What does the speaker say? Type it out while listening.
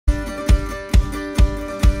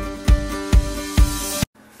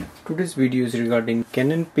Today's video is regarding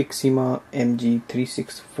Canon Pixma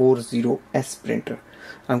MG3640s printer.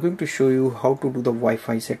 I'm going to show you how to do the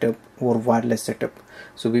Wi-Fi setup or wireless setup.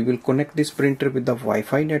 So we will connect this printer with the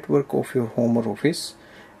Wi-Fi network of your home or office,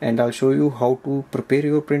 and I'll show you how to prepare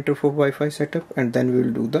your printer for Wi-Fi setup, and then we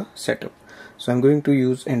will do the setup. So I'm going to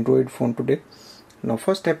use Android phone today. Now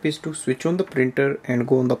first step is to switch on the printer and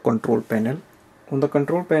go on the control panel. On the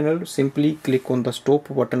control panel, simply click on the stop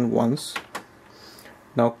button once.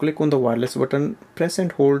 Now click on the wireless button, press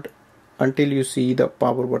and hold until you see the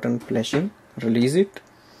power button flashing. Release it.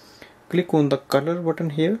 Click on the color button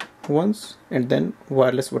here once and then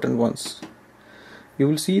wireless button once. You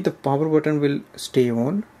will see the power button will stay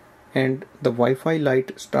on and the Wi-Fi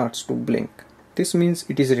light starts to blink. This means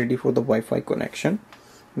it is ready for the Wi-Fi connection.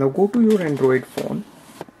 Now go to your Android phone.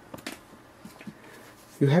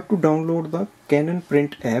 You have to download the Canon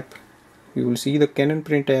Print App. You will see the Canon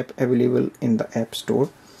Print App available in the App Store.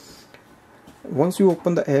 Once you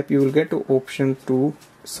open the app, you will get the option to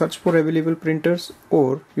search for available printers,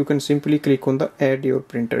 or you can simply click on the add your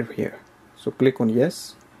printer here. So click on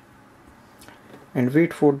yes and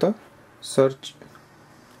wait for the search.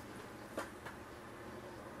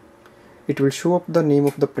 It will show up the name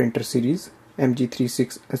of the printer series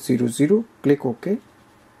MG3600. Click OK.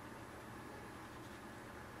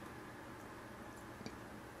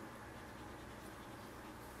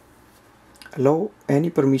 Allow any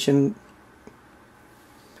permission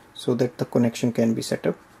so that the connection can be set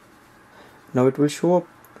up. Now it will show up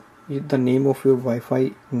the name of your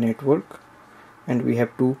Wi-Fi network, and we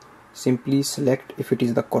have to simply select if it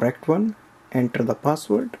is the correct one, enter the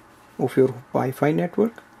password of your Wi-Fi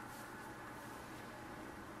network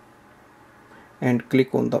and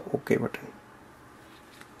click on the OK button.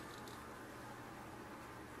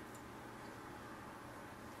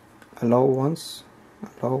 Allow once,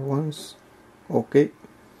 OK.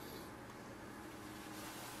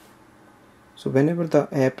 So whenever the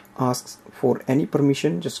app asks for any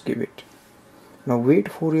permission, just give it. Now wait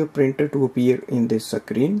for your printer to appear in this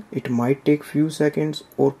screen. It might take few seconds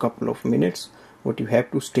or couple of minutes, but you have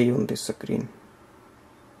to stay on this screen.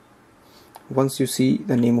 Once you see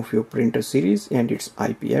the name of your printer series and its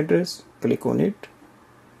IP address, click on it.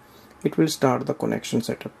 It will start the connection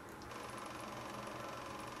setup.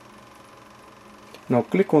 Now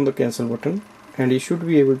click on the cancel button and you should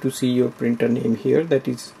be able to see your printer name here, that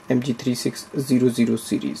is MG3600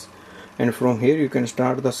 series, and from here you can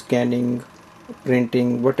start the scanning,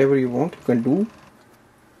 printing, whatever you want you can do.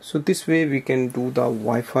 So this way we can do the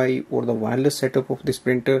Wi-Fi or the wireless setup of this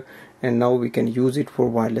printer, and now we can use it for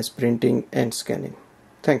wireless printing and scanning.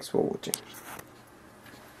 Thanks for watching.